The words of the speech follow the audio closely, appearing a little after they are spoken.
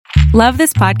Love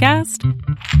this podcast?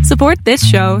 Support this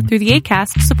show through the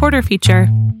Acast supporter feature.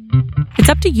 It's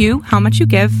up to you how much you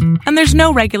give, and there's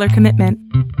no regular commitment.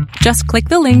 Just click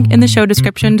the link in the show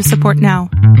description to support now.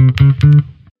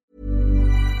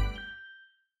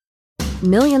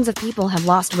 Millions of people have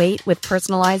lost weight with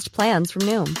personalized plans from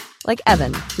Noom. Like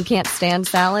Evan, who can't stand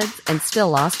salads and still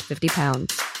lost 50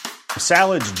 pounds.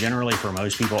 Salads generally for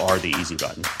most people are the easy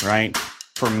button, right?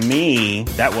 For me,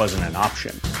 that wasn't an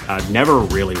option. I never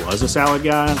really was a salad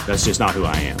guy. That's just not who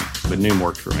I am. But Noom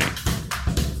worked for me.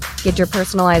 Get your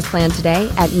personalized plan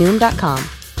today at Noom.com.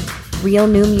 Real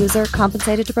Noom user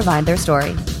compensated to provide their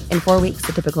story. In 4 weeks,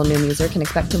 the typical Noom user can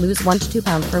expect to lose 1 to 2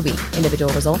 pounds per week.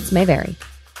 Individual results may vary.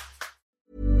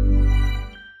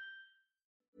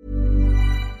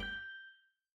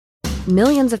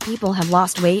 Millions of people have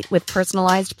lost weight with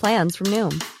personalized plans from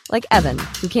Noom. Like Evan,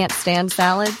 who can't stand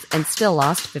salads and still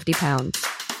lost 50 pounds.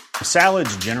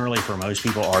 Salads generally for most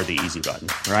people are the easy button,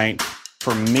 right?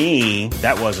 For me,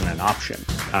 that wasn't an option.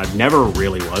 I never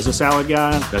really was a salad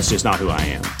guy. That's just not who I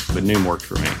am. But Noom worked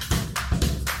for me.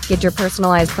 Get your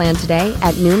personalized plan today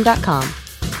at Noom.com.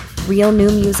 Real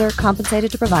Noom user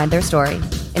compensated to provide their story.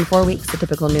 In 4 weeks, the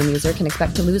typical Noom user can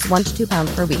expect to lose 1 to 2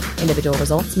 pounds per week. Individual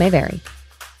results may vary.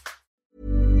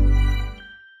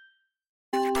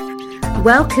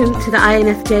 Welcome to the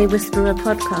INFJ Whisperer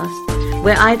podcast,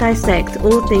 where I dissect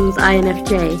all things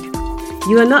INFJ.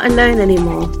 You are not alone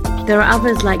anymore. There are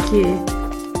others like you.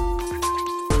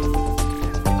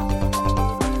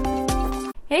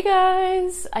 Hey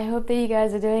guys! I hope that you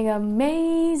guys are doing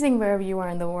amazing wherever you are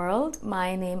in the world.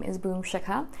 My name is Boom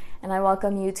Shikha, and I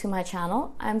welcome you to my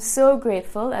channel. I'm so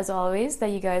grateful, as always,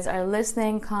 that you guys are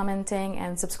listening, commenting,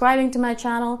 and subscribing to my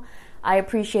channel. I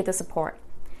appreciate the support.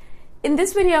 In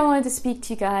this video, I wanted to speak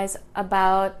to you guys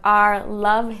about our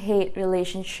love-hate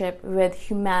relationship with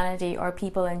humanity or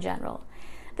people in general.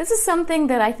 This is something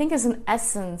that I think is an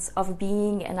essence of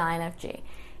being an INFJ.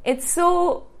 It's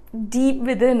so deep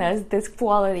within us, this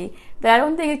quality, that I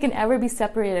don't think it can ever be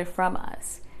separated from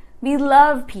us. We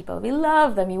love people. We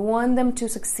love them. We want them to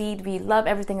succeed. We love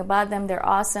everything about them. They're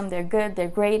awesome. They're good. They're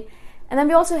great. And then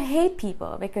we also hate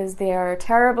people because they are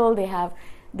terrible.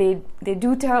 They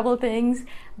do terrible things.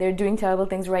 They're doing terrible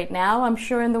things right now, I'm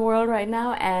sure, in the world right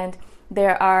now, and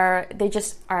they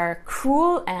just are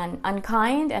cruel and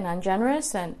unkind and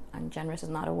ungenerous, and ungenerous is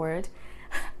not a word,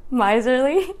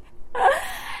 miserly,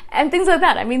 and things like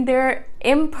that. I mean, they're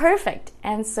imperfect,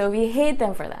 and so we hate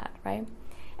them for that, right?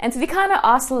 And so we kind of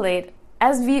oscillate,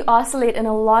 as we oscillate in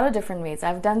a lot of different ways.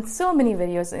 I've done so many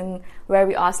videos where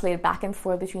we oscillate back and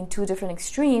forth between two different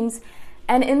extremes.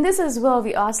 And in this as well,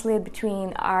 we oscillate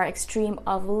between our extreme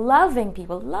of loving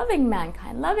people, loving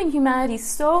mankind, loving humanity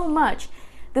so much.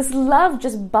 This love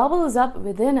just bubbles up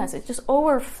within us. It just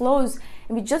overflows.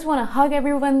 And we just want to hug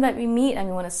everyone that we meet. And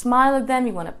we want to smile at them.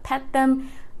 We want to pet them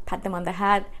on the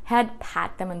head,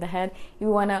 pat them on the head. We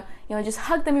want to, just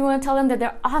hug them. We want to tell them that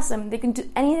they're awesome. They can do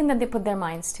anything that they put their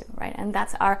minds to, right? And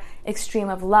that's our extreme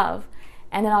of love.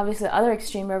 And then obviously the other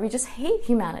extreme where we just hate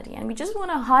humanity. And we just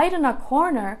want to hide in our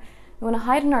corner. We want to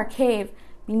hide in our cave.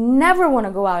 We never want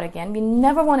to go out again. We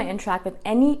never want to interact with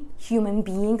any human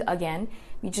being again.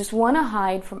 We just want to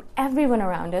hide from everyone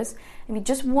around us. And we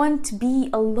just want to be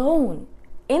alone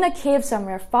in a cave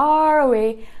somewhere far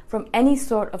away from any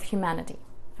sort of humanity,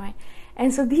 right?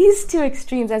 And so these two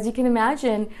extremes, as you can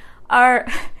imagine, are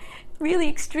really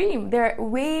extreme. They're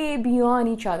way beyond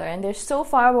each other, and they're so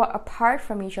far apart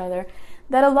from each other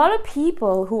that a lot of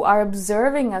people who are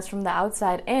observing us from the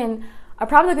outside in are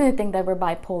probably going to think that we're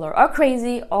bipolar or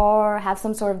crazy or have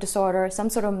some sort of disorder, some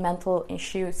sort of mental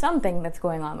issue, something that's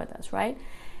going on with us, right?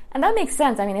 And that makes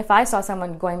sense. I mean, if I saw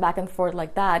someone going back and forth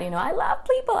like that, I love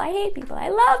people, I hate people, I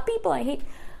love people, I hate,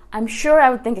 I'm sure I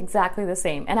would think exactly the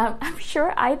same. And I'm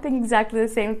sure I think exactly the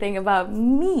same thing about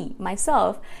me,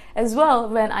 myself, as well,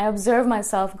 when I observe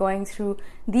myself going through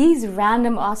these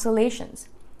random oscillations.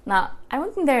 Now, I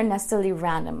don't think they're necessarily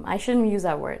random. I shouldn't use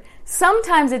that word.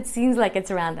 Sometimes it seems like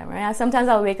it's random, right? Sometimes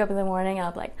I'll wake up in the morning and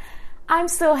I'll be like, I'm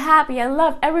so happy, I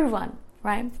love everyone,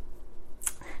 right?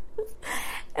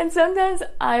 And sometimes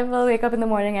I will wake up in the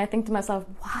morning and I think to myself,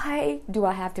 why do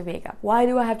I have to wake up? Why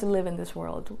do I have to live in this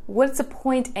world? What's the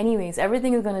point anyways?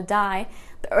 Everything is going to die.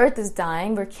 The earth is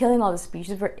dying. We're killing all the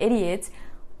species. We're idiots.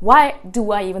 Why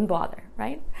do I even bother,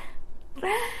 right?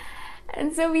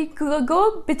 And so we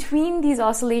go between these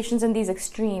oscillations and these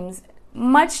extremes,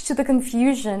 much to the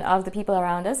confusion of the people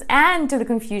around us and to the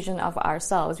confusion of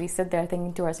ourselves. We sit there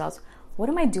thinking to ourselves, what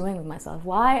am I doing with myself?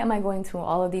 Why am I going through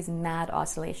all of these mad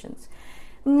oscillations?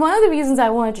 And one of the reasons I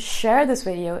wanted to share this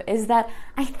video is that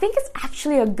I think it's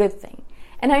actually a good thing.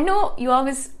 And I know you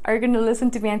always are going to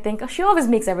listen to me and think, oh, she always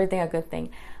makes everything a good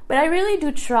thing. But I really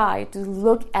do try to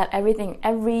look at everything,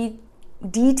 every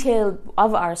detail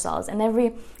of ourselves and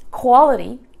every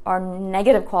quality, or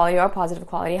negative quality or positive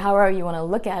quality, however you want to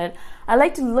look at it. I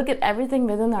like to look at everything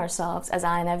within ourselves as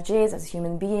INFJs, as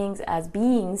human beings, as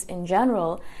beings in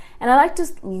general. And I like to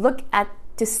look at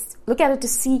it to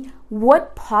see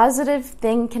what positive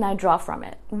thing can I draw from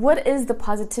it. What is the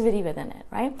positivity within it,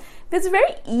 right? It's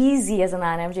very easy as an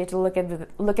INFJ to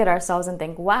look at ourselves and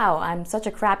think, wow, I'm such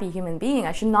a crappy human being.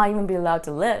 I should not even be allowed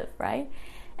to live, right?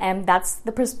 And that's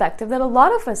the perspective that a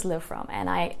lot of us live from. And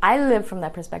I lived from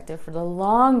that perspective for the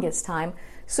longest time,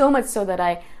 so much so that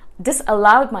I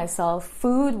disallowed myself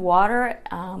food, water,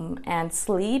 and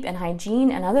sleep and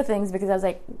hygiene and other things, because I was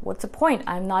like, what's the point?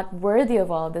 I'm not worthy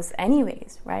of all of this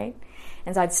anyways, right?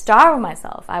 And so I'd starve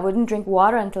myself. I wouldn't drink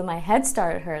water until my head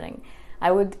started hurting.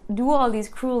 I would do all these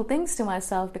cruel things to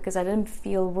myself because I didn't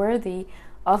feel worthy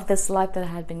of this life that I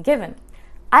had been given.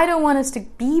 I don't want us to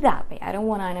be that way. I don't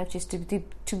want INFJs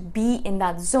to be in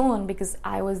that zone, because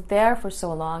I was there for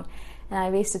so long and I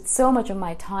wasted so much of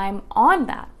my time on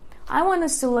that. I want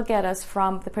us to look at us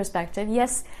from the perspective,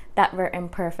 yes, that we're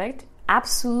imperfect,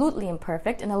 absolutely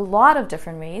imperfect in a lot of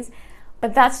different ways,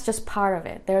 but that's just part of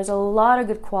it. There's a lot of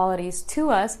good qualities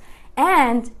to us,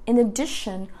 and in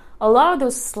addition, a lot of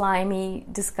those slimy,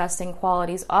 disgusting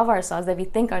qualities of ourselves that we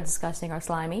think are disgusting or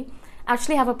slimy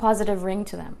actually have a positive ring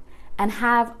to them and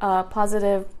have a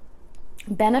positive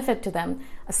benefit to them,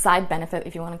 a side benefit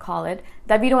if you want to call it,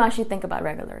 that we don't actually think about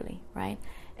regularly, right?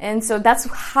 And so that's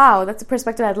the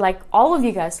perspective I'd like all of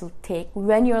you guys to take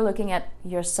when you're looking at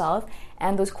yourself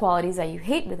and those qualities that you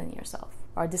hate within yourself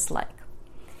or dislike.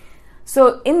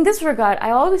 So in this regard,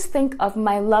 I always think of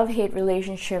my love-hate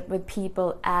relationship with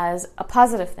people as a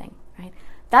positive thing, right?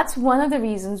 That's one of the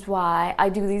reasons why I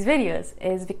do these videos,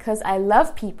 is because I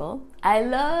love people. I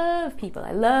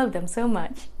love them so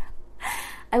much.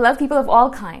 I love people of all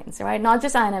kinds, right? Not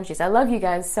just INFJs. I love you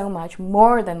guys so much,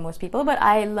 more than most people, but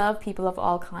I love people of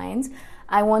all kinds.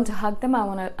 I want to hug them. I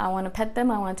want to pet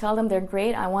them. I want to tell them they're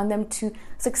great. I want them to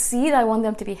succeed. I want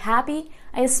them to be happy.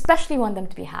 I especially want them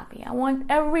to be happy. I want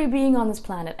every being on this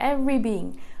planet, every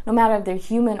being, no matter if they're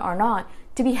human or not,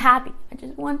 to be happy. I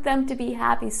just want them to be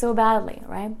happy so badly,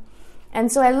 right?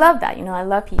 And so I love that. I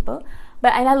love people.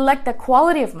 And I like the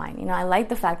quality of mine. I like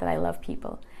the fact that I love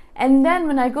people. And then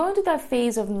when I go into that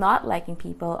phase of not liking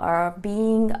people or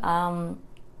being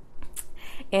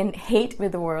in hate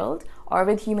with the world or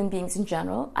with human beings in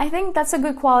general, I think that's a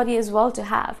good quality as well to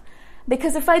have.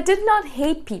 Because if I did not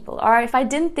hate people, or if I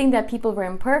didn't think that people were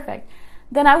imperfect,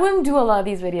 then I wouldn't do a lot of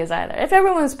these videos either. If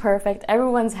everyone's perfect,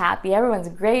 everyone's happy, everyone's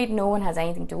great, no one has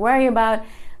anything to worry about,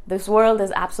 this world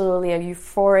is absolutely a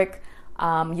euphoric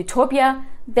utopia,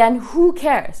 then who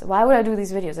cares? Why would I do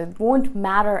these videos? It won't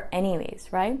matter anyways,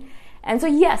 right? And so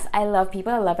yes, I love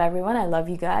people, I love everyone, I love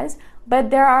you guys,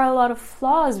 but there are a lot of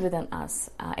flaws within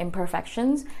us,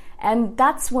 imperfections, and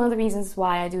that's one of the reasons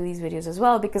why I do these videos as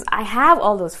well, because I have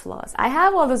all those flaws, I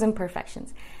have all those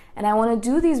imperfections, and I want to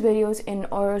do these videos in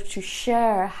order to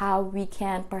share how we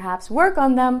can perhaps work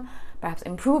on them, perhaps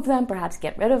improve them, perhaps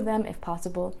get rid of them if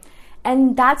possible.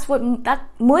 And that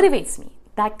motivates me,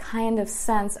 that kind of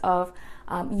sense of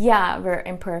we're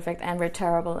imperfect and we're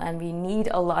terrible and we need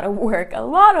a lot of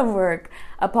work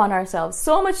upon ourselves.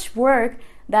 So much work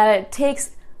that it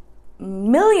takes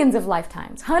millions of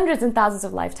lifetimes, hundreds and thousands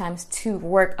of lifetimes to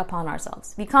work upon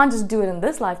ourselves. We can't just do it in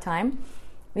this lifetime.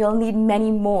 We'll need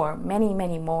many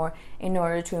more in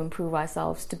order to improve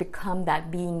ourselves, to become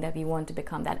that being that we want to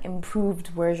become, that improved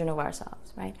version of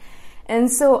ourselves, right?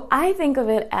 And so I think of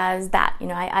it as that.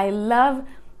 I love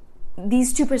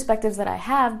these two perspectives that I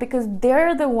have because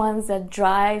they're the ones that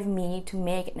drive me to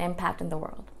make an impact in the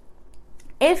world.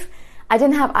 If I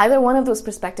didn't have either one of those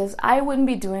perspectives, I wouldn't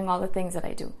be doing all the things that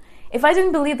I do. If I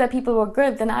didn't believe that people were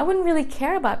good, then I wouldn't really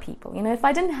care about people. If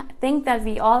I didn't think that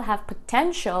we all have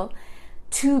potential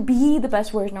to be the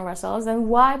best version of ourselves, then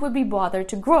why would we bother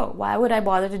to grow? Why would I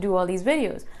bother to do all these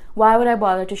videos? Why would I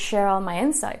bother to share all my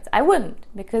insights? I wouldn't,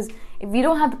 because if we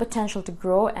don't have the potential to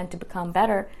grow and to become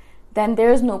better, then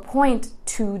there is no point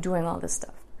to doing all this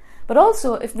stuff. But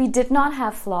also, if we did not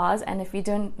have flaws, and if we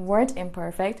weren't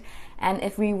imperfect, and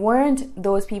if we weren't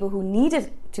those people who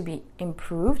needed to be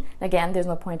improved, again, there's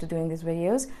no point to doing these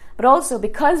videos. But also,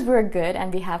 because we're good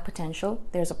and we have potential,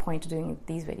 there's a point to doing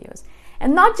these videos.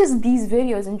 And not just these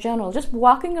videos in general, just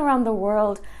walking around the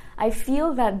world, I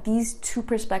feel that these two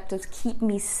perspectives keep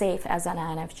me safe as an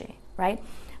INFJ, right?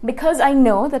 because I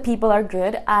know that people are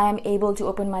good, I am able to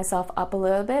open myself up a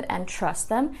little bit and trust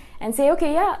them and say,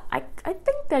 okay, yeah, I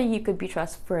think that you could be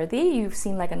trustworthy. You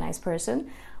seem like a nice person.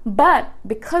 But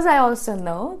because I also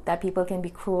know that people can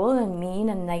be cruel and mean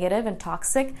and negative and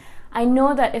toxic, I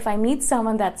know that if I meet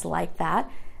someone that's like that,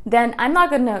 then I'm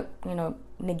not going to,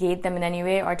 negate them in any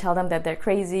way or tell them that they're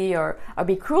crazy or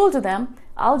be cruel to them.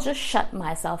 I'll just shut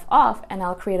myself off and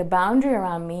I'll create a boundary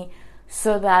around me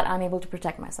so that I'm able to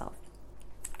protect myself.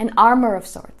 An armor of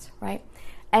sorts, right?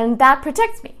 And that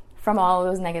protects me from all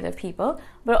those negative people,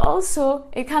 but also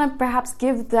it kind of perhaps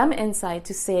gives them insight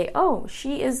to say, oh,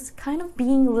 she is kind of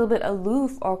being a little bit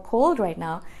aloof or cold right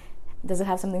now. Does it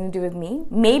have something to do with me?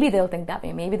 Maybe they'll think that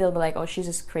way. Maybe they'll be like, oh, she's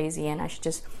just crazy and I should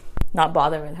just not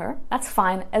bother with her. That's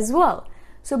fine as well.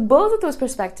 So both of those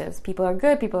perspectives, people are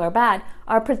good, people are bad,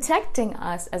 are protecting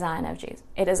us as INFJs.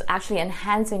 It is actually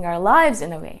enhancing our lives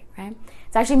in a way, right?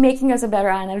 It's actually making us a better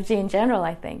INFJ in general,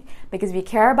 I think, because we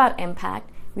care about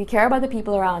impact, we care about the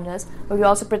people around us, but we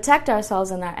also protect ourselves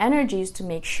and our energies to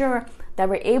make sure that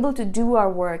we're able to do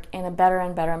our work in a better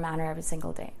and better manner every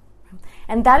single day.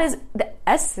 And that is the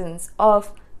essence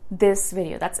of this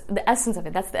video. That's the essence of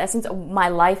it. That's the essence of my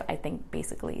life, I think,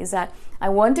 basically, is that I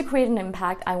want to create an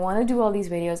impact. I want to do all these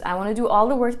videos. I want to do all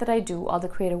the work that I do, all the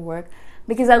creative work,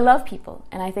 because I love people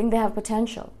and I think they have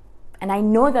potential. And I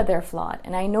know that they're flawed.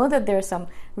 And I know that there's some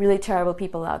really terrible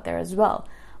people out there as well.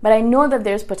 But I know that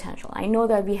there's potential. I know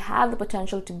that we have the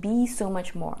potential to be so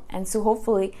much more. And so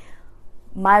hopefully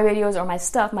my videos or my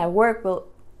stuff, my work will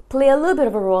play a little bit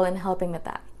of a role in helping with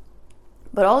that.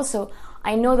 But also,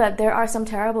 I know that there are some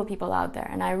terrible people out there,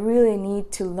 and I really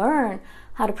need to learn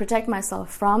how to protect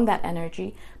myself from that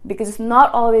energy, because it's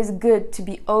not always good to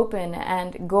be open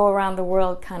and go around the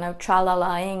world kind of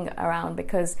tra-la-la-ing around,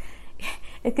 because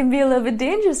it can be a little bit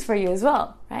dangerous for you as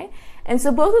well, right? And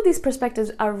so both of these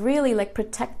perspectives are really like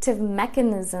protective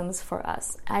mechanisms for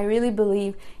us. I really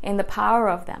believe in the power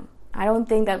of them. I don't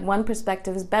think that one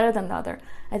perspective is better than the other.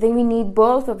 I think we need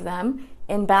both of them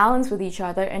in balance with each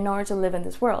other in order to live in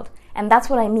this world. And that's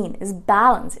what I mean, is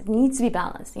balance. It needs to be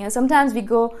balanced. Sometimes we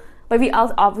go, but we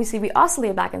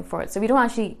oscillate back and forth. So we don't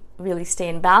actually really stay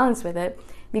in balance with it.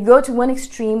 We go to one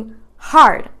extreme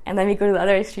hard, and then we go to the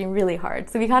other extreme really hard.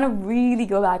 So we kind of really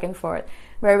go back and forth,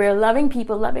 where we're loving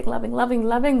people, loving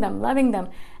them,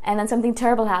 and then something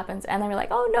terrible happens, and then we're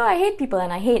like, oh no, I hate people,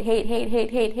 and I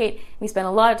hate. We spend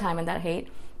a lot of time in that hate,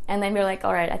 and then we're like,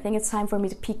 all right, I think it's time for me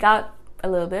to peek out a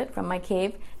little bit from my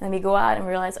cave, and then we go out and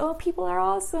realize, oh, people are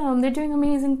awesome, they're doing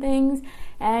amazing things,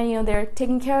 and they're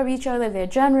taking care of each other, they're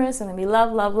generous, and then we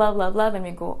love, and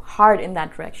we go hard in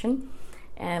that direction,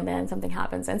 and then something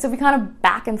happens. And so we kind of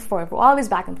back and forth, we're always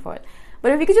back and forth.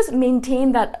 But if we could just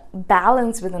maintain that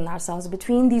balance within ourselves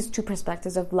between these two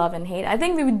perspectives of love and hate, I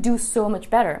think we would do so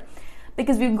much better.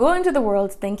 Because we go into the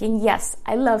world thinking, yes,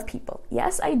 I love people.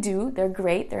 Yes, I do. They're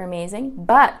great. They're amazing.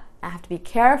 But I have to be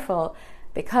careful,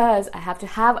 because I have to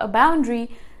have a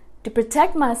boundary to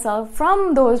protect myself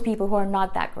from those people who are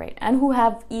not that great and who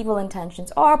have evil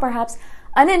intentions, or perhaps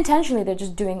unintentionally they're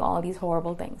just doing all these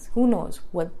horrible things. Who knows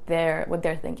what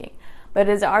they're thinking? But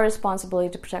it is our responsibility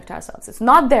to protect ourselves. It's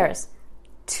not theirs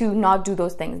to not do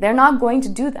those things. They're not going to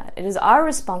do that. It is our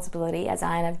responsibility as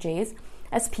INFJs,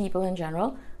 as people in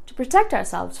general, to protect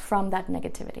ourselves from that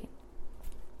negativity.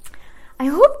 I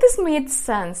hope this made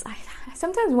sense. I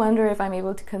sometimes wonder if I'm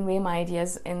able to convey my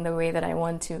ideas in the way that I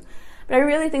want to. But I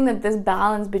really think that this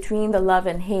balance between the love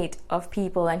and hate of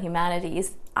people and humanity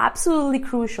is absolutely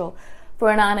crucial for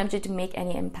an INFJ to make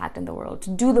any impact in the world, to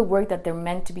do the work that they're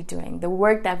meant to be doing, the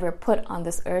work that we're put on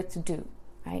this earth to do,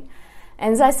 right?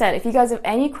 And as I said, if you guys have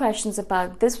any questions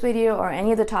about this video or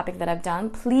any other topic that I've done,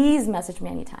 please message me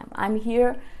anytime. I'm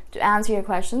here to answer your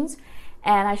questions,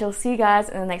 and I shall see you guys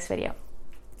in the next video.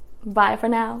 Bye for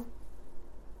now.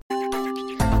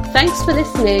 Thanks for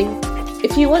listening.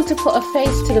 If you want to put a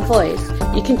face to the voice,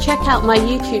 you can check out my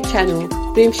YouTube channel,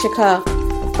 Boom Shakar.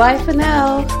 Bye for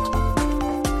now.